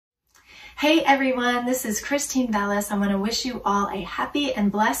Hey everyone, this is Christine Vales. I want to wish you all a happy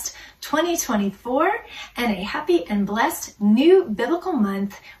and blessed 2024 and a happy and blessed new biblical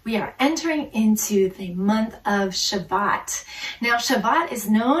month. We are entering into the month of Shvat. Now, Shvat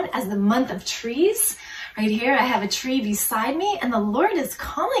is known as the month of trees. Right here, I have a tree beside me, and the Lord is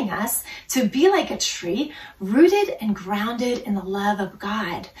calling us to be like a tree, rooted and grounded in the love of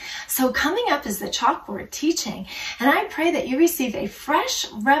God. So coming up is the Chalkboard teaching, and I pray that you receive a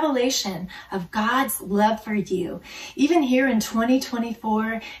fresh revelation of God's love for you. Even here in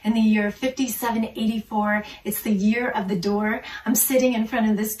 2024, in the year 5784, it's the year of the door. I'm sitting in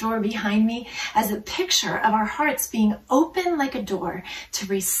front of this door behind me as a picture of our hearts being open like a door to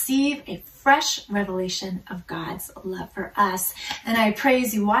receive a fresh revelation of God's love for us. And I pray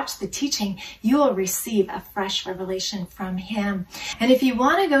as you watch the teaching, you will receive a fresh revelation from Him. And if you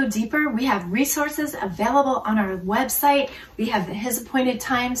want to go deeper, we have resources available on our website. We have the His Appointed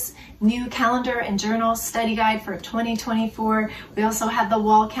Times new calendar and journal study guide for 2024. We also have the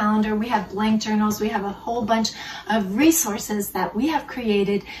wall calendar. We have blank journals. We have a whole bunch of resources that we have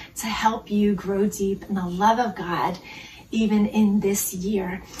created to help you grow deep in the love of God even in this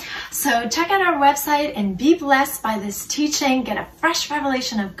year. So check out our website and be blessed by this teaching. Get a fresh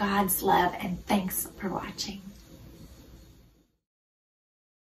revelation of God's love, and thanks for watching.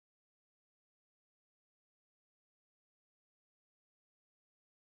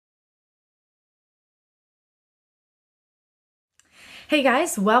 Hey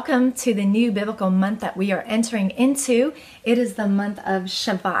guys, welcome to the new biblical month that we are entering into. It is the month of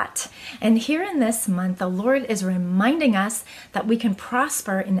Shvat. And here in this month, the Lord is reminding us that we can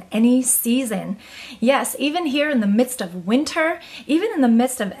prosper in any season. Yes, even here in the midst of winter, even in the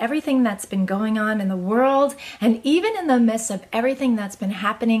midst of everything that's been going on in the world, and even in the midst of everything that's been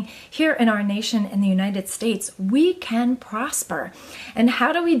happening here in our nation in the United States, we can prosper. And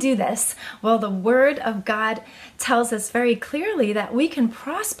how do we do this? Well, the Word of God tells us very clearly that we can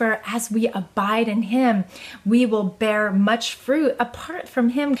prosper as we abide in Him. We will bear much fruit. Apart from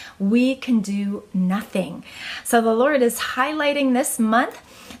Him, we can do nothing. So the Lord is highlighting this month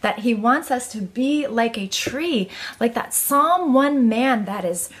that He wants us to be like a tree, like that Psalm 1 man that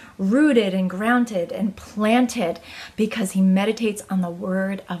is rooted and grounded and planted because he meditates on the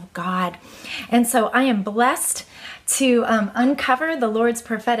Word of God. And so I am blessed to uncover the Lord's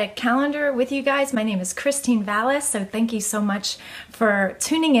prophetic calendar with you guys. My name is Christine Vales, so thank you so much for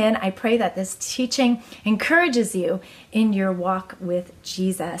tuning in. I pray that this teaching encourages you in your walk with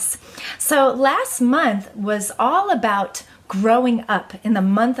Jesus. So last month was all about growing up. In the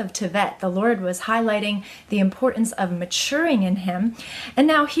month of Tevet, the Lord was highlighting the importance of maturing in Him. And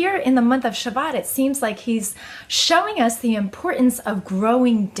now here in the month of Shvat, it seems like He's showing us the importance of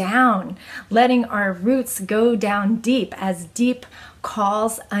growing down, letting our roots go down deep as deep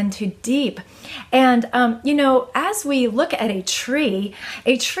calls unto deep. And, as we look at a tree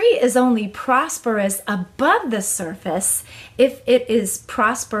is only prosperous above the surface if it is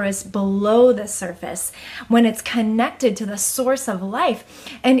prosperous below the surface, when it's connected to the source of life.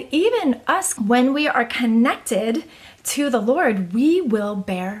 And even us, when we are connected to the Lord, we will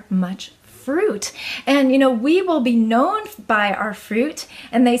bear much fruit. And we will be known by our fruit,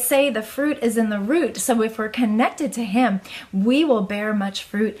 and they say the fruit is in the root. So if we're connected to Him, we will bear much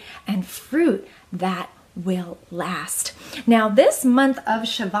fruit, and fruit that will last. Now, this month of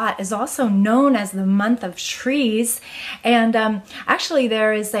Shvat is also known as the month of trees. And actually,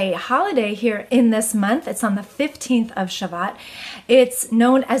 there is a holiday here in this month. It's on the 15th of Shvat. It's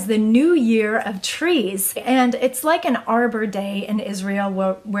known as the New Year of Trees. And it's like an Arbor Day in Israel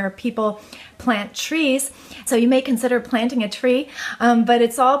where people plant trees. So you may consider planting a tree, but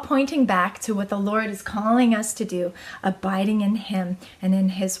it's all pointing back to what the Lord is calling us to do, abiding in Him and in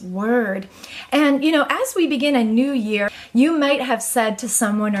His Word. And, as we begin a new year, you might have said to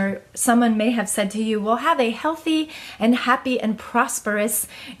someone, or someone may have said to you, we'll have a healthy and happy and prosperous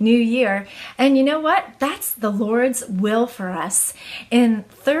new year. And you know what? That's the Lord's will for us. In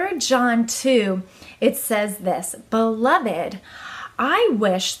 3 John 2, it says this, "Beloved, I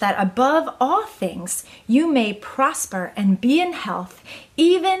wish that above all things you may prosper and be in health,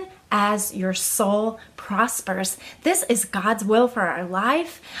 even as your soul prospers." This is God's will for our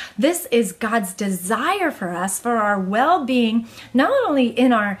life. This is God's desire for us, for our well-being, not only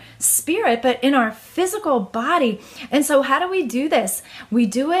in our spirit, but in our physical body. And so how do we do this? We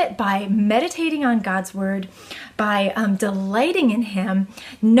do it by meditating on God's Word, by delighting in him,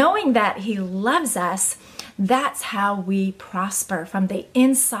 knowing that he loves us. That's how we prosper from the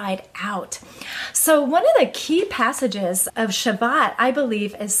inside out. So one of the key passages of Shvat, I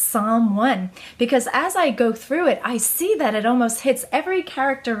believe, is Psalm 1, because as I go through it, I see that it almost hits every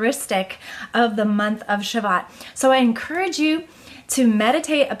characteristic of the month of Shvat. So I encourage you to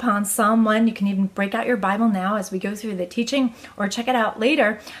meditate upon Psalm 1. You can even break out your Bible now as we go through the teaching, or check it out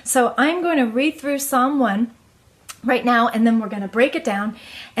later. So I'm going to read through Psalm 1 right now, and then we're going to break it down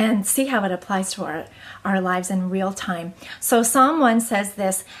and see how it applies to our lives in real time. So Psalm 1 says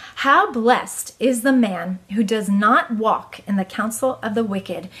this: "How blessed is the man who does not walk in the counsel of the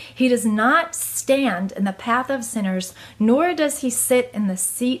wicked. He does not stand in the path of sinners, nor does he sit in the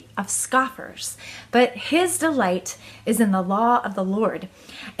seat of scoffers. But his delight is in the law of the Lord,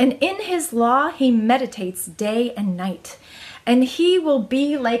 and in his law he meditates day and night. And he will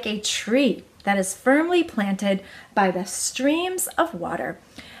be like a tree that is firmly planted by the streams of water.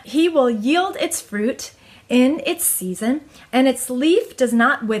 He will yield its fruit in its season, and its leaf does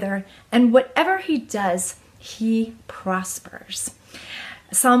not wither, and whatever he does, he prospers."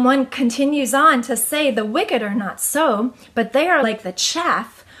 Psalm 1 continues on to say, "The wicked are not so, but they are like the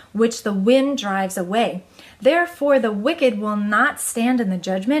chaff which the wind drives away. Therefore the wicked will not stand in the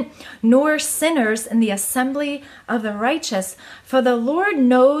judgment, nor sinners in the assembly of the righteous. For the Lord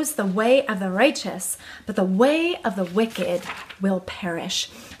knows the way of the righteous, but the way of the wicked will perish."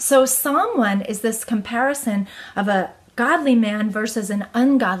 So Psalm 1 is this comparison of a godly man versus an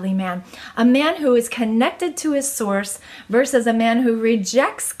ungodly man, a man who is connected to his source versus a man who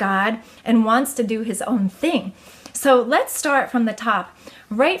rejects God and wants to do his own thing. So let's start from the top.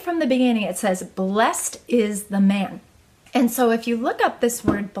 Right from the beginning, it says, "Blessed is the man." And so if you look up this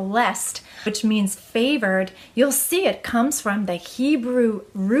word blessed, which means favored, you'll see it comes from the Hebrew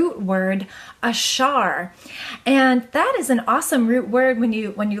root word ashar. And that is an awesome root word when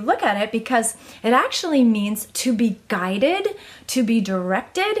you look at it, because it actually means to be guided, to be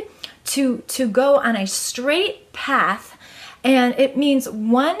directed, to go on a straight path. And it means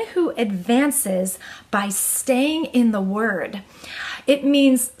one who advances by staying in the word. It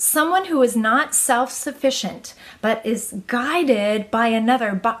means someone who is not self-sufficient, but is guided by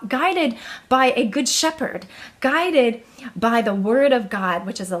another, guided by a good shepherd, guided by the word of God,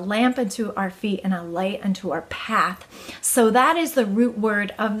 which is a lamp unto our feet and a light unto our path. So that is the root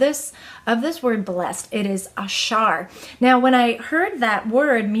word of this word blessed. It is ashar. Now, when I heard that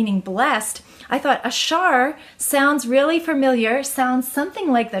word meaning blessed, I thought ashar sounds really familiar, sounds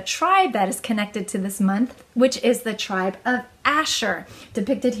something like the tribe that is connected to this month, which is the tribe of Asher,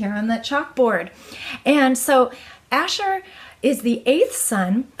 depicted here on the chalkboard. And so Asher is the 8th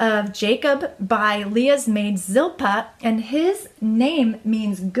son of Jacob by Leah's maid Zilpah, and his name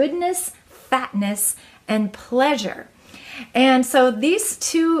means goodness, fatness, and pleasure. And so these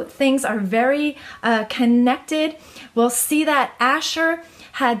two things are very connected. We'll see that Asher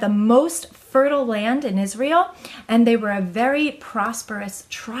had the most fertile land in Israel, and they were a very prosperous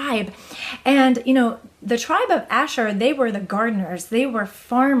tribe. And, you know, the tribe of Asher, they were the gardeners, they were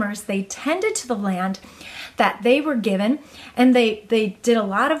farmers, they tended to the land that they were given, and they did a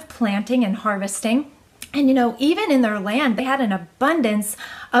lot of planting and harvesting. And, you know, even in their land, they had an abundance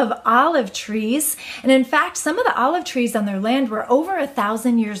of olive trees. And in fact, some of the olive trees on their land were over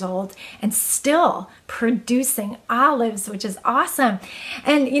 1,000 years old and still producing olives, which is awesome.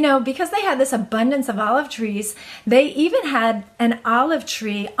 And, you know, because they had this abundance of olive trees, they even had an olive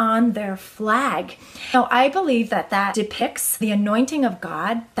tree on their flag. Now, I believe that that depicts the anointing of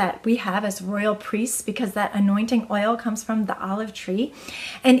God that we have as royal priests, because that anointing oil comes from the olive tree.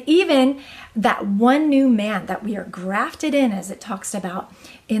 And even that one new man that we are grafted in, as it talks about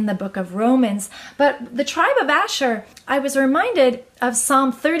in the book of Romans. But the tribe of Asher, I was reminded of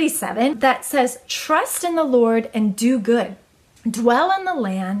Psalm 37 that says, "Trust in the Lord and do good, dwell in the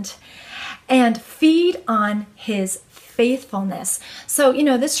land and feed on his faithfulness." So, you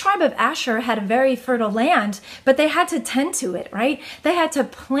know, this tribe of Asher had a very fertile land, but they had to tend to it, right? They had to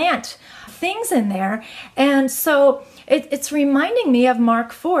plant things in there. And so it's reminding me of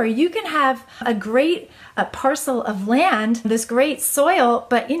Mark 4. You can have a great parcel of land, this great soil,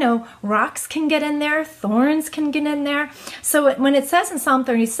 but, you know, rocks can get in there, thorns can get in there. So when it says in Psalm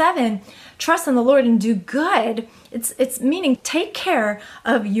 37, "Trust in the Lord and do good," it's meaning take care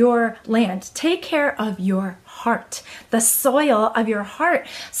of your land, take care of your heart, the soil of your heart,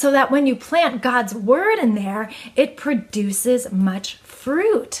 so that when you plant God's word in there, it produces much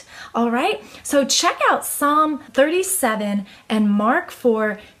fruit. All right, so check out Psalm 37 and Mark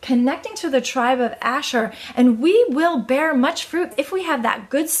 4, connecting to the tribe of Asher. pasture, and we will bear much fruit if we have that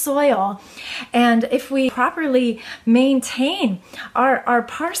good soil and if we properly maintain our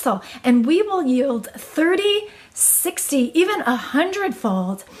parcel, and we will yield 30, 60, even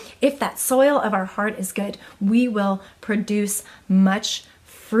 100-fold. If that soil of our heart is good, we will produce much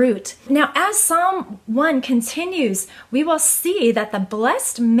fruit. Now, as Psalm 1 continues, we will see that the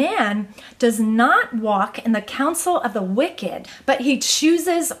blessed man does not walk in the counsel of the wicked, but he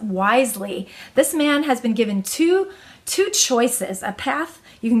chooses wisely. This man has been given two choices, a path.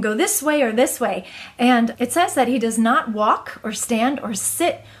 You can go this way or this way. And it says that he does not walk or stand or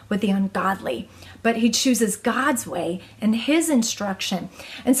sit with the ungodly, but he chooses God's way and his instruction.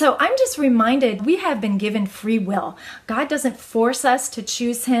 And so I'm just reminded we have been given free will. God doesn't force us to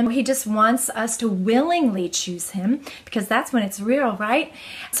choose him. He just wants us to willingly choose him, because that's when it's real, right?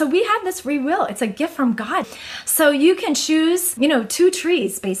 So we have this free will. It's a gift from God. So you can choose, two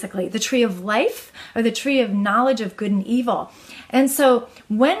trees, basically, the tree of life or the tree of knowledge of good and evil. And so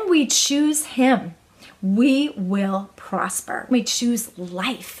when we choose him, we will prosper. We choose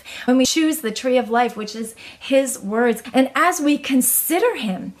life. When we choose the tree of life, which is his words, and as we consider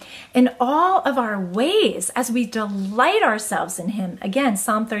him in all of our ways, as we delight ourselves in him, again,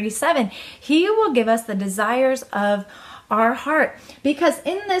 Psalm 37, he will give us the desires of our heart. Because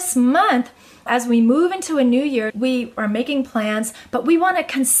in this month, as we move into a new year, we are making plans, but we want to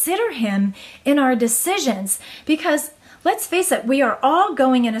consider him in our decisions, because let's face it, we are all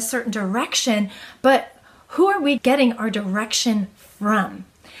going in a certain direction, but who are we getting our direction from?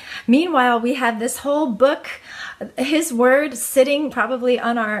 Meanwhile, we have this whole book, his word, sitting probably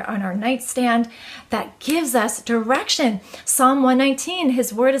on our nightstand that gives us direction. Psalm 119,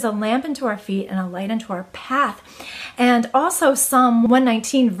 his word is a lamp unto our feet and a light unto our path. And also Psalm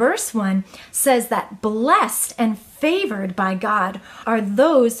 119 verse 1 says that blessed and favored by God are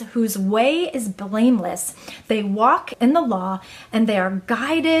those whose way is blameless. They walk in the law and they are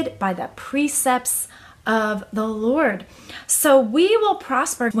guided by the precepts of the Lord. So we will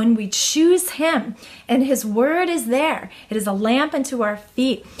prosper when we choose him, and his word is there. It is a lamp unto our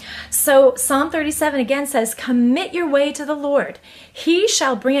feet. So Psalm 37 again says, commit your way to the Lord. He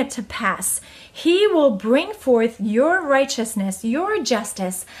shall bring it to pass. He will bring forth your righteousness, your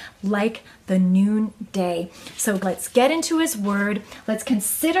justice, like the noonday. So let's get into his word. Let's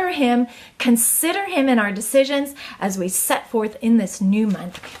consider him in our decisions as we set forth in this new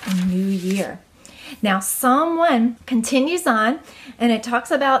month and new year. Now, Psalm 1 continues on, and it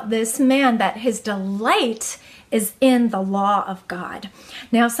talks about this man that his delight is in the law of God.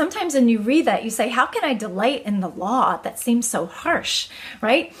 Now, sometimes when you read that, you say, how can I delight in the law? That seems so harsh,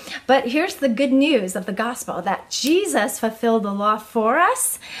 right? But here's the good news of the gospel, that Jesus fulfilled the law for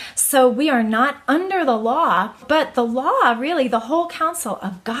us. So we are not under the law, but the law, really, the whole counsel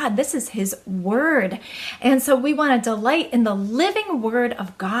of God, this is his word. And so we want to delight in the living word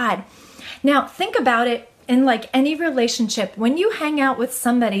of God. Now, think about it in like any relationship. When you hang out with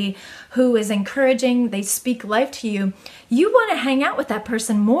somebody who is encouraging, they speak life to you, you want to hang out with that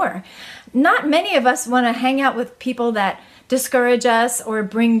person more. Not many of us want to hang out with people that discourage us or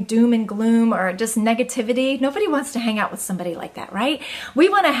bring doom and gloom or just negativity. Nobody wants to hang out with somebody like that, right? We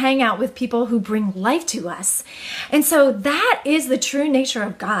want to hang out with people who bring life to us. And so that is the true nature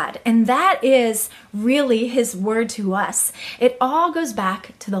of God. And that is really his word to us. It all goes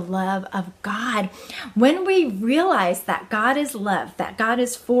back to the love of God. When we realize that God is love, that God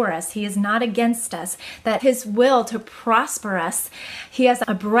is for us, he is not against us, that his will to prosper us, he has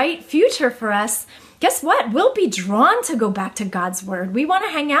a bright future for us, guess what? We'll be drawn to go back to God's word. We want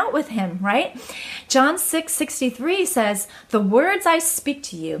to hang out with him, right? John 6:63 says, the words I speak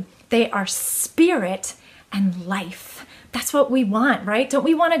to you, they are spirit and life. That's what we want, right? Don't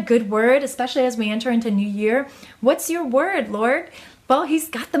we want a good word, especially as we enter into New Year? What's your word, Lord? Well, he's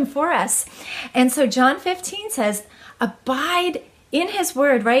got them for us. And so John 15 says, abide in his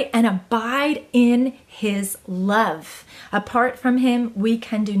word, right? And abide in his love. Apart from him, we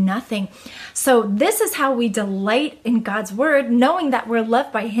can do nothing. So this is how we delight in God's word, knowing that we're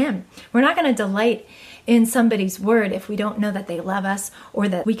loved by him. We're not going to delight in somebody's word if we don't know that they love us or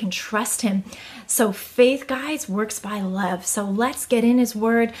that we can trust him. So faith, guys, works by love. So let's get in his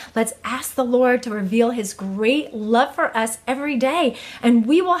word. Let's ask the Lord to reveal his great love for us every day. And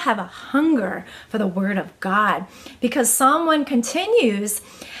we will have a hunger for the word of God. Because Psalm 1 continues,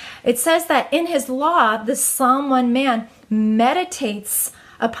 it says that in his law, the Psalm 1 man meditates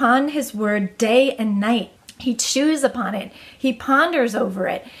upon his word day and night. He chews upon it. He ponders over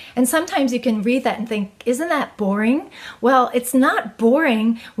it. And sometimes you can read that and think, isn't that boring? Well, it's not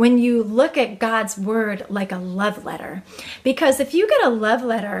boring when you look at God's word like a love letter. Because if you get a love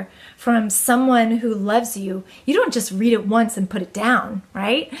letter from someone who loves you, you don't just read it once and put it down,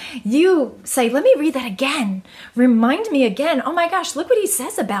 right? You say, let me read that again. Remind me again. Oh my gosh, look what he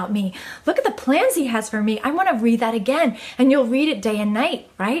says about me. Look at the plans he has for me. I want to read that again. And you'll read it day and night,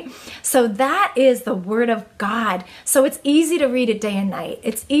 right? So that is the word of God. So it's easy to read it day and night.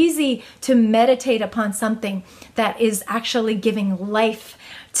 It's easy to meditate upon something that is actually giving life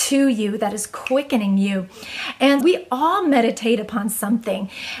to you, that is quickening you. And we all meditate upon something.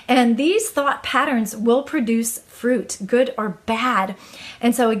 And these thought patterns will produce fruit, good or bad.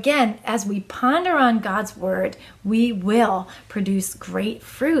 And so again, as we ponder on God's word, we will produce great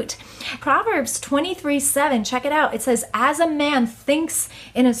fruit. Proverbs 23:7, check it out. It says, as a man thinks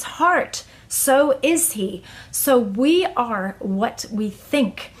in his heart, so is he. So we are what we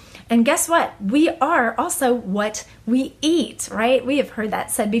think. And guess what? We are also what we eat, right? We have heard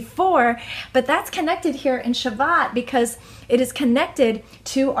that said before, but that's connected here in Shvat because it is connected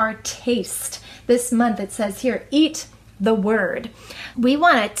to our taste. This month it says here, eat the word. We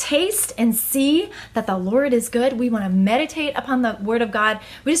want to taste and see that the Lord is good. We want to meditate upon the word of God.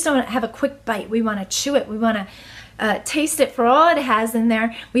 We just don't want to have a quick bite. We want to chew it. We want to taste it for all it has in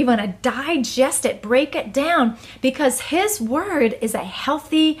there. We want to digest it, break it down, because his word is a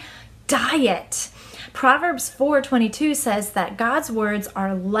healthy diet. Proverbs 4:22 says that God's words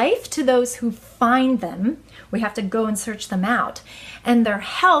are life to those who find them. We have to go and search them out. And their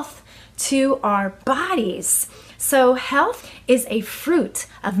health to our bodies. So health is a fruit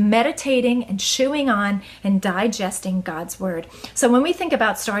of meditating and chewing on and digesting God's word. So when we think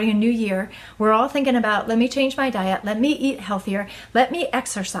about starting a new year, we're all thinking about, let me change my diet, let me eat healthier, let me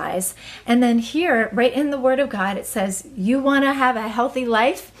exercise. And then here, right in the word of God, it says, you want to have a healthy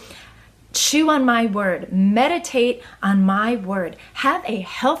life? Chew on my word, meditate on my word, have a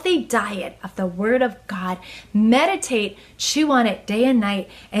healthy diet of the word of God, meditate, chew on it day and night,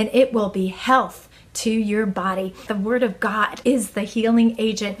 and it will be health to your body. The word of God is the healing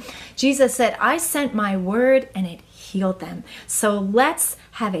agent. Jesus said, I sent my word and it healed them. So let's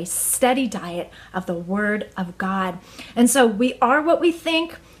have a steady diet of the word of God. And so we are what we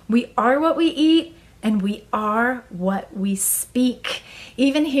think, we are what we eat, and we are what we speak.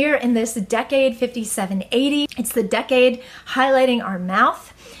 Even here in this decade 5780, it's the decade highlighting our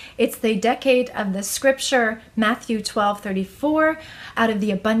mouth. It's the decade of the scripture, Matthew 12:34, out of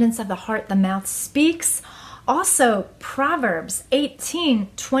the abundance of the heart, the mouth speaks. Also, Proverbs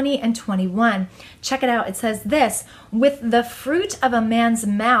 18:20 and 21. Check it out. It says this, with the fruit of a man's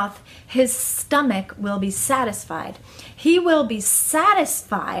mouth, his stomach will be satisfied. He will be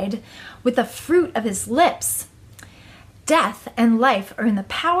satisfied with the fruit of his lips. Death and life are in the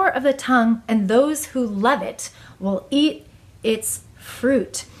power of the tongue, and those who love it will eat its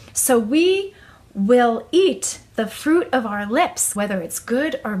fruit. So we will eat the fruit of our lips, whether it's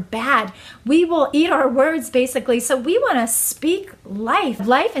good or bad. We will eat our words, basically. So we want to speak life.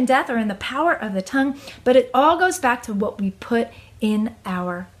 Life and death are in the power of the tongue, but it all goes back to what we put in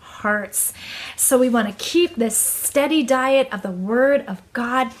our hearts. So we want to keep this steady diet of the word of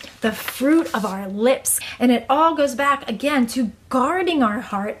God, the fruit of our lips. And it all goes back again to guarding our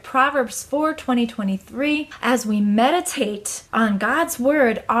heart. Proverbs 4:20-23. As we meditate on God's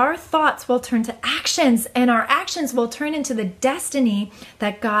word, our thoughts will turn to actions, and our actions will turn into the destiny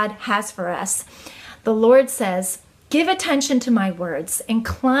that God has for us. The Lord says, give attention to my words.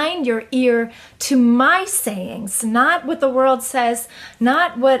 Incline your ear to my sayings, not what the world says,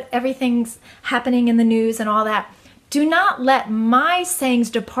 not what everything's happening in the news and all that. Do not let my sayings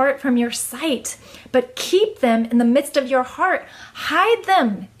depart from your sight, but keep them in the midst of your heart. Hide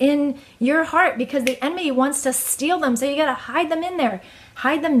them in your heart because the enemy wants to steal them. So you got to hide them in there.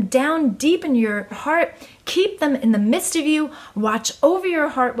 Hide them down deep in your heart. Keep them in the midst of you. Watch over your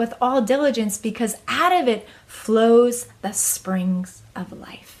heart with all diligence because out of it flows the springs of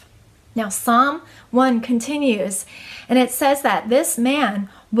life. Now, Psalm 1 continues, and it says that this man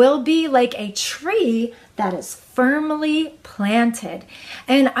will be like a tree that is firmly planted.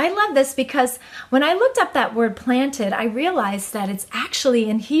 And I love this because when I looked up that word planted, I realized that it's actually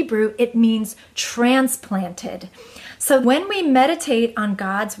in Hebrew, it means transplanted. So when we meditate on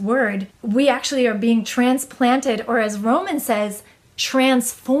God's word, we actually are being transplanted, or as Romans says,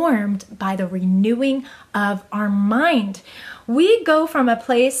 transformed by the renewing of our mind. We go from a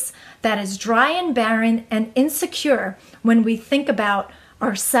place that is dry and barren and insecure when we think about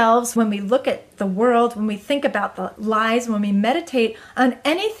ourselves, when we look at the world, when we think about the lies, when we meditate on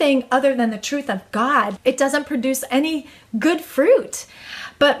anything other than the truth of God, it doesn't produce any good fruit.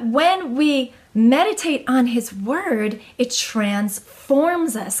 But when we meditate on His Word, it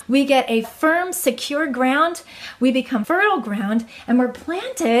transforms us. We get a firm, secure ground. We become fertile ground, and we're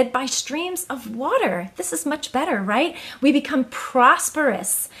planted by streams of water. This is much better, right? We become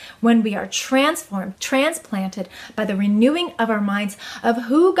prosperous when we are transformed, transplanted by the renewing of our minds of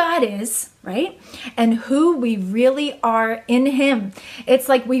who God is, right? And who we really are in Him. It's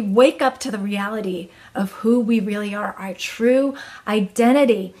like we wake up to the reality of who we really are, our true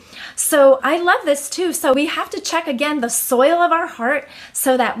identity. So I love this too. So we have to check again the soil of our heart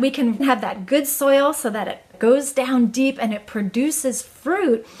so that we can have that good soil, so that it goes down deep and it produces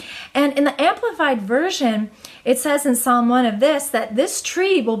fruit. And in the Amplified Version, it says in Psalm 1 of this, that this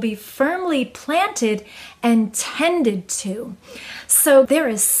tree will be firmly planted and tended to. So there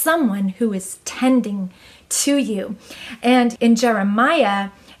is someone who is tending to you. And in Jeremiah,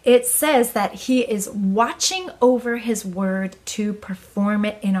 it says that He is watching over His Word to perform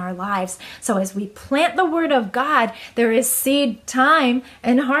it in our lives. So as we plant the Word of God, there is seed time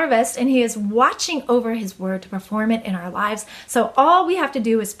and harvest, and He is watching over His Word to perform it in our lives. So all we have to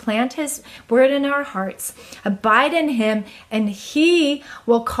do is plant His Word in our hearts, abide in Him, and He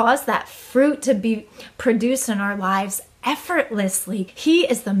will cause that fruit to be produced in our lives effortlessly. He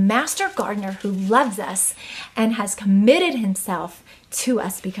is the master gardener who loves us and has committed Himself to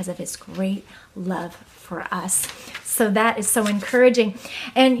us because of His great love for us. So that is so encouraging.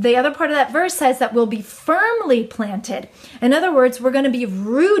 And the other part of that verse says that we'll be firmly planted. In other words, we're going to be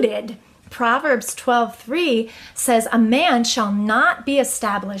rooted. Proverbs 12:3 says, a man shall not be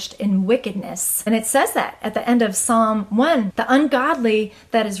established in wickedness. And it says that at the end of Psalm 1, the ungodly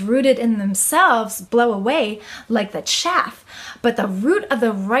that is rooted in themselves blow away like the chaff, but the root of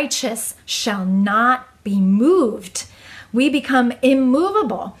the righteous shall not be moved. We become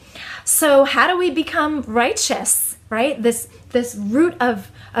immovable. So how do we become righteous, right? This root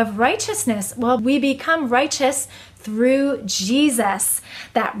of righteousness. Well, we become righteous through Jesus,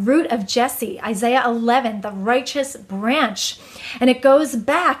 that root of Jesse, Isaiah 11, the righteous branch. And it goes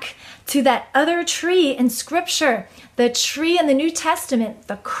back to that other tree in Scripture, the tree in the New Testament,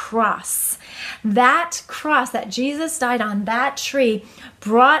 the cross. That cross that Jesus died on, that tree,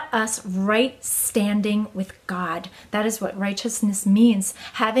 brought us right standing with God. That is what righteousness means.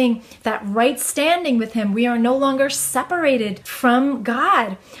 Having that right standing with Him, we are no longer separated from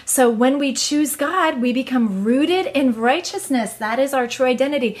God. So when we choose God, we become rooted in righteousness. That is our true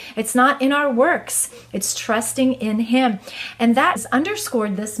identity. It's not in our works. It's trusting in Him. And that is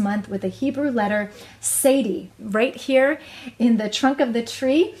underscored this month with the Hebrew letter Sadie. Right here in the trunk of the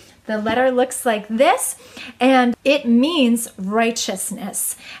tree, the letter looks like this, and it means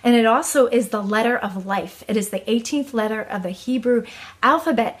righteousness. And it also is the letter of life. It is the 18th letter of the Hebrew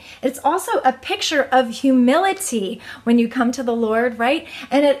alphabet. It's also a picture of humility when you come to the Lord, right?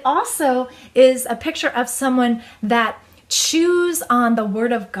 And it also is a picture of someone that chews on the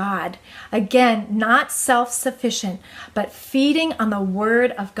Word of God. Again, not self-sufficient, but feeding on the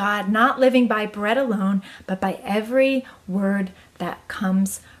Word of God, not living by bread alone, but by every word that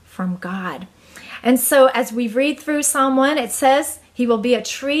comes from God. And so as we read through Psalm 1, it says he will be a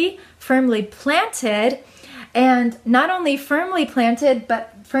tree firmly planted, and not only firmly planted,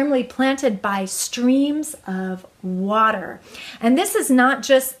 but firmly planted by streams of water. And this is not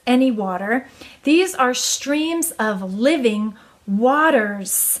just any water. These are streams of living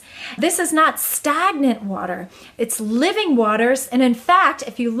waters. This is not stagnant water. It's living waters. And in fact,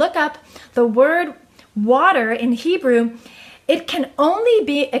 if you look up the word water in Hebrew, it can only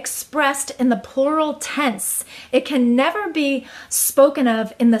be expressed in the plural tense. It can never be spoken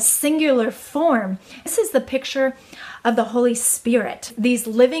of in the singular form. This is the picture of the Holy Spirit, these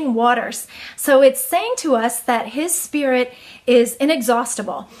living waters. So it's saying to us that His Spirit is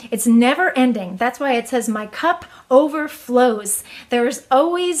inexhaustible. It's never ending. That's why it says, my cup overflows. There's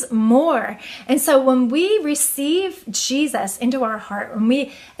always more. And so when we receive Jesus into our heart, when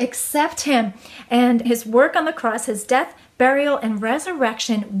we accept Him and His work on the cross, His death, burial, and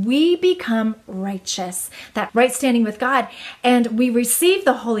resurrection, we become righteous, that right standing with God. And we receive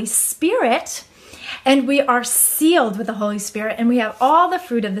the Holy Spirit, And we are sealed with the Holy Spirit, and we have all the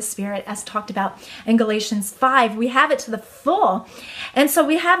fruit of the Spirit as talked about in Galatians 5. We have it to the full. And so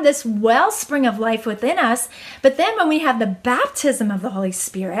we have this wellspring of life within us. But then when we have the baptism of the Holy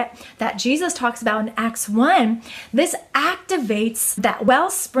Spirit that Jesus talks about in Acts 1, this activates that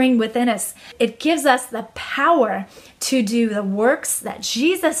wellspring within us. It gives us the power to do the works that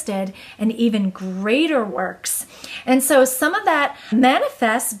Jesus did and even greater works. And so some of that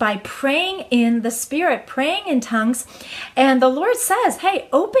manifests by praying in the Spirit, praying in tongues. And the Lord says, hey,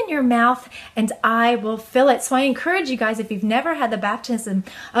 open your mouth and I will fill it. So I encourage you guys, if you've never had the baptism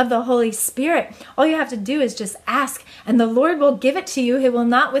of the Holy Spirit, all you have to do is just ask and the Lord will give it to you. He will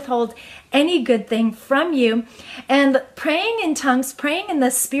not withhold any good thing from you. And praying in tongues, praying in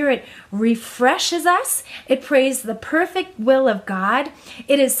the Spirit refreshes us. It prays the perfect will of God.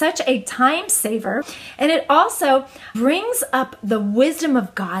 It is such a time saver. And it also brings up the wisdom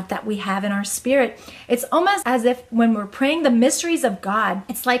of God that we have in our spirit. It's almost as if when we're praying the mysteries of God,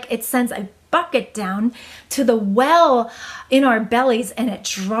 it's like it sends a bucket down to the well in our bellies and it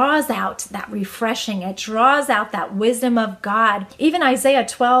draws out that refreshing. It draws out that wisdom of God. Even Isaiah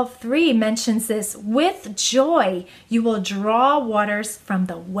 12:3 mentions this. With joy, you will draw waters from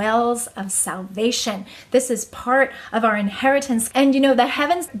the wells of salvation. This is part of our inheritance. And you know, the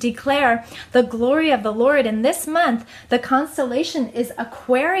heavens declare the glory of the Lord. And this month, the constellation is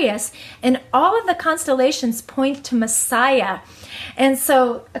Aquarius, and all of the constellations point to Messiah. And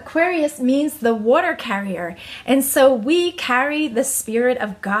so Aquarius means the water carrier. And so we carry the Spirit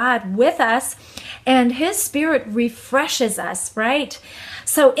of God with us, and His Spirit refreshes us, right?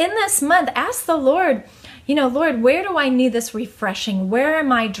 So in this month, ask the Lord, you know, Lord, where do I need this refreshing? Where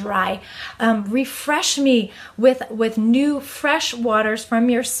am I dry? Refresh me with new, fresh waters from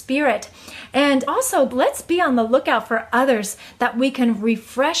your Spirit. And also, let's be on the lookout for others, that we can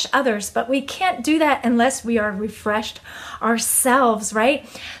refresh others. But we can't do that unless we are refreshed ourselves, right?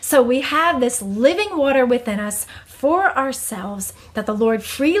 So we have this living water within us for ourselves that the Lord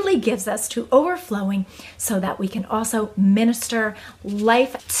freely gives us to overflowing, so that we can also minister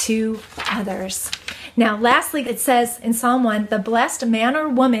life to others. Now, lastly, it says in Psalm 1, the blessed man or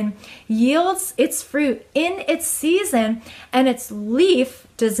woman yields its fruit in its season, and its leaf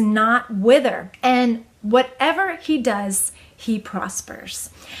does not wither. And whatever he does, he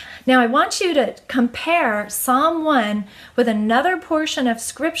prospers. Now, I want you to compare Psalm 1 with another portion of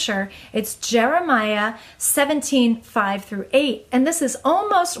Scripture. It's Jeremiah 17:5-8. And this is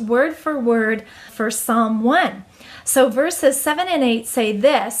almost word for word for Psalm 1. So verses 7 and 8 say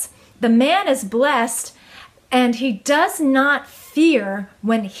this: the man is blessed, and he does not fear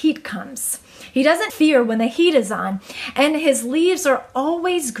when heat comes. He doesn't fear when the heat is on, and his leaves are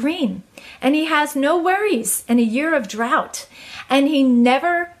always green, and he has no worries in a year of drought, and he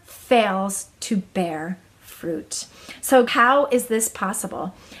never fails to bear fruit. So how is this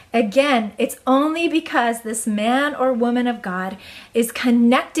possible? Again, it's only because this man or woman of God is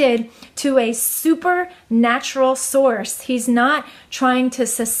connected to a supernatural source. He's not trying to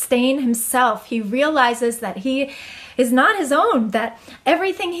sustain himself. He realizes that he is not his own, that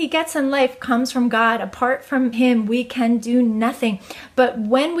everything he gets in life comes from God. Apart from Him, we can do nothing. But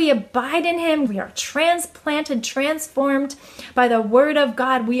when we abide in Him, we are transplanted, transformed by the Word of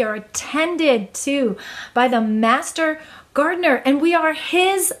God. We are tended to by the Master Gardener, and we are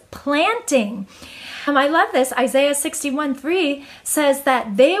His planting. I love this. Isaiah 61:3 says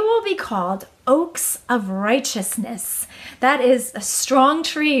that they will be called oaks of righteousness. That is a strong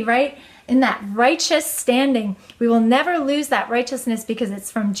tree, right? In that righteous standing. We will never lose that righteousness because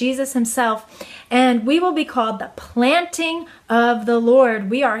it's from Jesus Himself. And we will be called the planting of the Lord.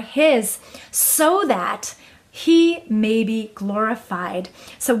 We are His, so that He may be glorified.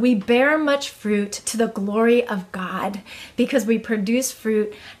 So we bear much fruit to the glory of God, because we produce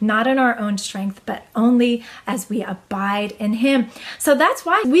fruit not in our own strength, but only as we abide in Him. So that's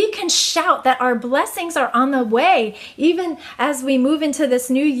why we can shout that our blessings are on the way, even as we move into this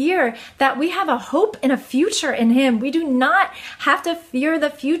new year, that we have a hope and a future in Him. We do not have to fear the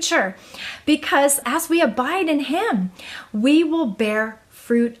future, because as we abide in Him, we will bear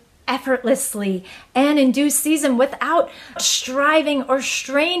fruit effortlessly and in due season, without striving or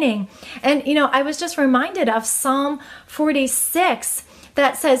straining. And you know, I was just reminded of Psalm 46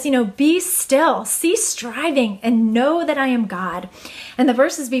 that says, you know, be still, cease striving, and know that I am God. And the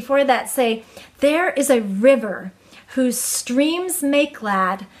verses before that say, there is a river whose streams make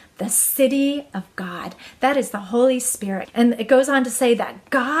glad the city of God. That is the Holy Spirit. And it goes on to say that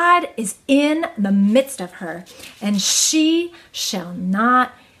God is in the midst of her, and she shall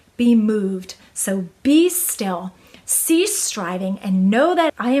not be moved. So be still, cease striving, and know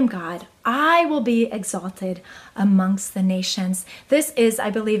that I am God. I will be exalted amongst the nations. This is, I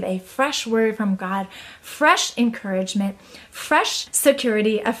believe, a fresh word from God, fresh encouragement, fresh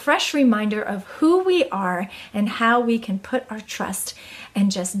security, a fresh reminder of who we are and how we can put our trust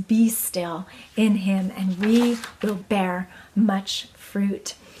and just be still in him, and we will bear much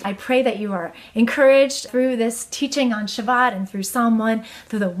fruit. I pray that you are encouraged through this teaching on Shvat and through Psalm 1,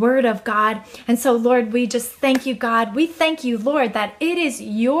 through the Word of God. And so, Lord, we just thank you, God. We thank you, Lord, that it is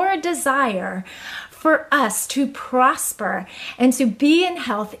your desire for us to prosper and to be in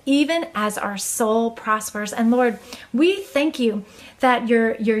health even as our soul prospers. And Lord, we thank you that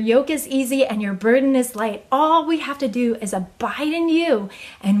your yoke is easy and your burden is light. All we have to do is abide in you,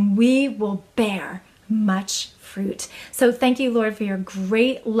 and we will bear much fruit. So thank you, Lord, for your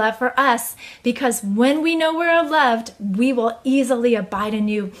great love for us, because when we know we're loved, we will easily abide in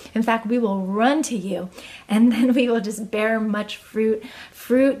you. In fact, we will run to you, and then we will just bear much fruit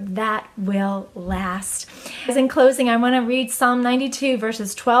that will last. As in closing, I want to read Psalm 92,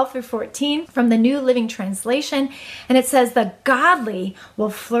 verses 12 through 14 from the New Living Translation. And it says, "The godly will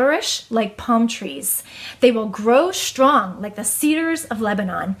flourish like palm trees. They will grow strong like the cedars of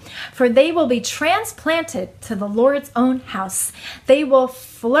Lebanon, for they will be transplanted to the Lord's own house. They will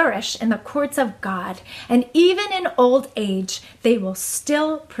flourish in the courts of God, and even in old age, they will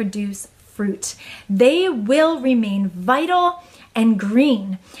still produce fruit. They will remain vital and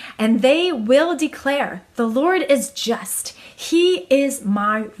green, and they will declare, 'The Lord is just. He is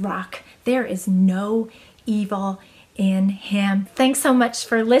my rock. There is no evil in him.'" Thanks so much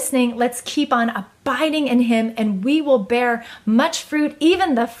for listening. Let's keep on abiding in him, and we will bear much fruit,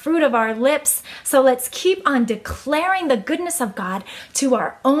 even the fruit of our lips. So let's keep on declaring the goodness of God to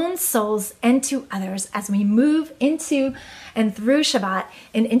our own souls and to others as we move into and through Shvat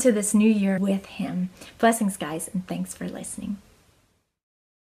and into this new year with him. Blessings, guys, and thanks for listening.